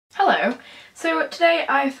Hello, so today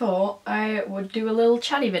I thought I would do a little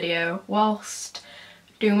chatty video whilst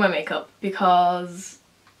doing my makeup because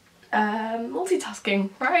multitasking,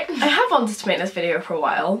 right? I have wanted to make this video for a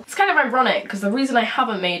while. It's kind of ironic because the reason I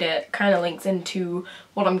haven't made it kind of links into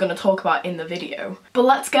what I'm going to talk about in the video. But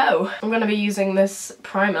let's go! I'm going to be using this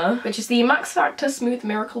primer, which is the Max Factor Smooth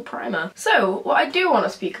Miracle Primer. So, what I do want to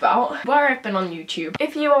speak about, where I've been on YouTube.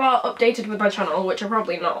 If you are updated with my channel, which I'm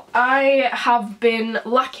probably not, I have been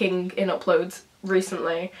lacking in uploads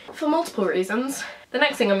recently for multiple reasons. The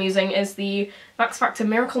next thing I'm using is the Max Factor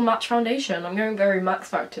Miracle Match Foundation. I'm going very Max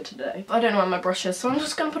Factor today. I don't know where my brush is, so I'm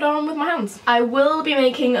just going to put it on with my hands. I will be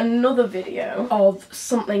making another video of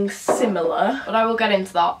something similar, but I will get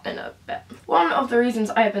into that in a bit. One of the reasons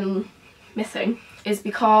I have been missing is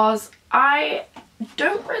because I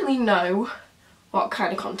don't really know what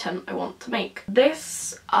kind of content I want to make.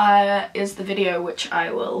 This is the video which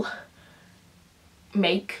I will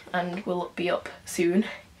make and will be up soon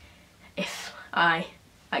if I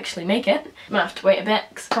actually make it. I'm gonna have to wait a bit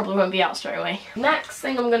because it probably won't be out straight away. Next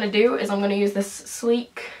thing I'm gonna do is I'm gonna use this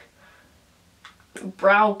sleek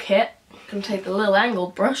brow kit. I'm gonna take the little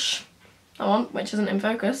angled brush I want, which isn't in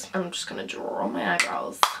focus. I'm just gonna draw on my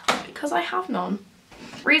eyebrows because I have none.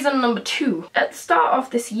 Reason number 2. At the start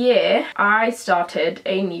of this year, I started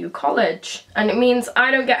a new college, and it means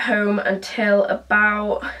I don't get home until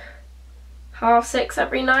about 6:30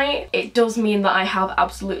 every night. It does mean that I have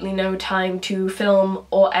absolutely no time to film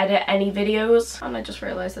or edit any videos. And I just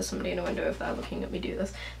realised there's somebody in a window over there looking at me do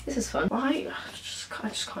this. This is fun. Why? I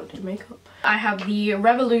just can't do makeup. I have the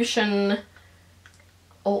Revolution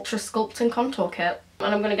Ultra Sculpt and Contour Kit.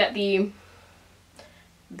 And I'm going to get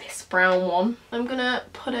this brown one. I'm going to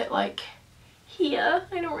put it like here.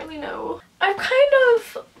 I don't really know. I've kind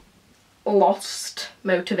of lost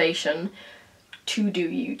motivation to do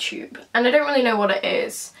YouTube, and I don't really know what it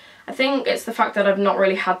is. I think it's the fact that I've not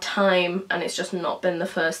really had time and it's just not been the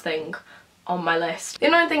first thing on my list. The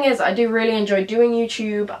annoying thing is I do really enjoy doing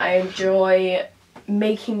YouTube. I enjoy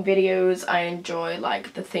making videos. I enjoy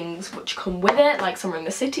like the things which come with it, like Summer in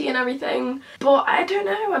the City and everything. But I don't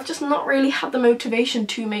know, I've just not really had the motivation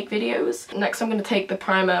to make videos. Next I'm going to take the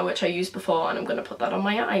primer which I used before and I'm going to put that on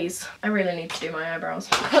my eyes. I really need to do my eyebrows.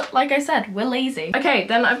 But like I said, we're lazy. Okay,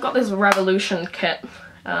 then I've got this Revolution kit.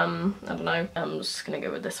 I don't know, I'm just gonna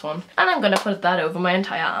go with this one. And I'm gonna put that over my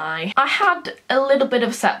entire eye. I had a little bit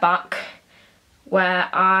of a setback where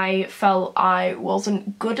I felt I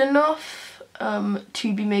wasn't good enough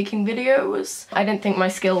to be making videos. I didn't think my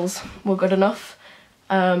skills were good enough,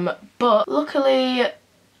 but luckily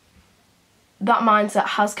that mindset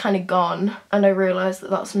has kind of gone, and I realised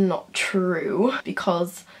that that's not true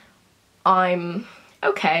because I'm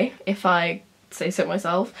okay, if I say so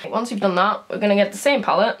myself. Once you've done that, we're gonna get the same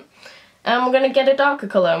palette and we're gonna get a darker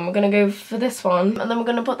colour and we're gonna go for this one, and then we're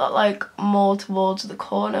gonna put that like more towards the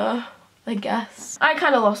corner, I guess. I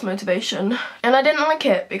kind of lost motivation and I didn't like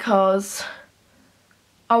it because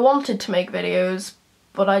I wanted to make videos,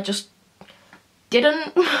 but I just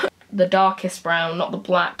didn't. The darkest brown, not the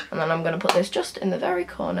black. And then I'm going to put this just in the very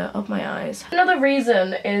corner of my eyes. Another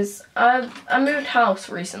reason is I moved house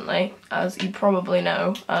recently, as you probably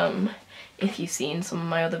know, if you've seen some of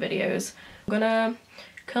my other videos. I'm gonna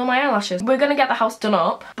curl my eyelashes. We're gonna get the house done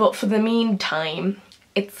up, but for the meantime,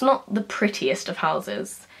 it's not the prettiest of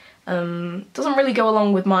houses. Doesn't really go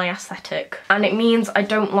along with my aesthetic, and it means I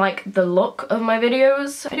don't like the look of my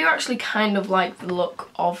videos. I do actually kind of like the look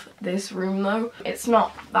of this room though. It's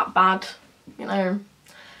not that bad, you know.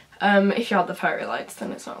 If you had the fairy lights,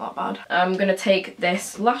 then it's not that bad. I'm gonna take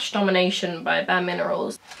this Lash Domination by Bare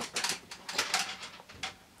Minerals.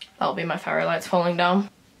 That'll be my fairy lights falling down.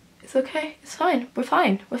 It's okay, it's fine, we're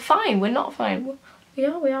fine, we're fine, we're not fine. We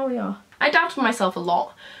are. I doubted myself a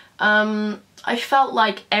lot. I felt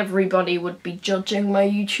like everybody would be judging my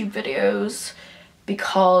YouTube videos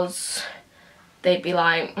because they'd be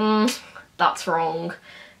like, that's wrong.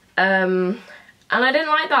 And I didn't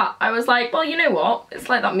like that. I was like, well, you know what? It's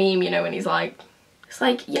like that meme, you know, when he's like, it's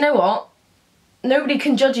like, you know what? Nobody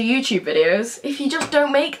can judge your YouTube videos if you just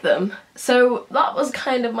don't make them. So that was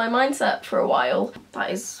kind of my mindset for a while.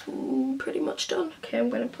 That is pretty much done. Okay,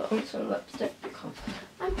 I'm going to put on some lipstick because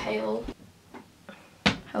I'm pale.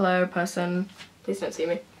 Hello, person. Please don't see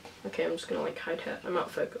me. Okay, I'm just gonna like hide here. I'm out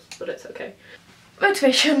of focus, but it's okay.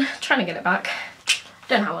 Motivation, trying to get it back.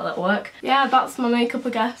 Don't know how well it'll work. Yeah, that's my makeup, I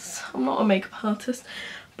guess. I'm not a makeup artist,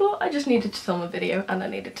 but I just needed to film a video and I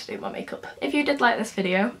needed to do my makeup. If you did like this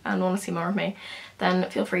video and want to see more of me, then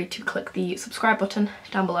feel free to click the subscribe button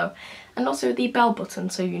down below and also the bell button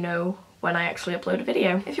so you know when I actually upload a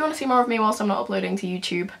video. If you want to see more of me whilst I'm not uploading to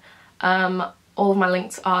YouTube, All of my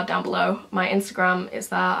links are down below. My Instagram is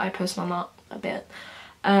there, I post on that a bit.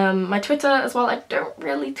 My Twitter as well, I don't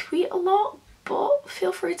really tweet a lot, but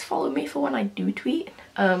feel free to follow me for when I do tweet,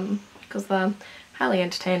 because they're highly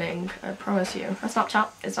entertaining, I promise you. My Snapchat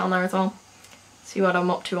is down there as well. See what I'm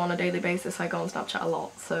up to on a daily basis. I go on Snapchat a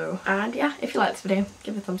lot, so. And yeah, if you like this video,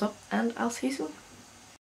 give it a thumbs up and I'll see you soon.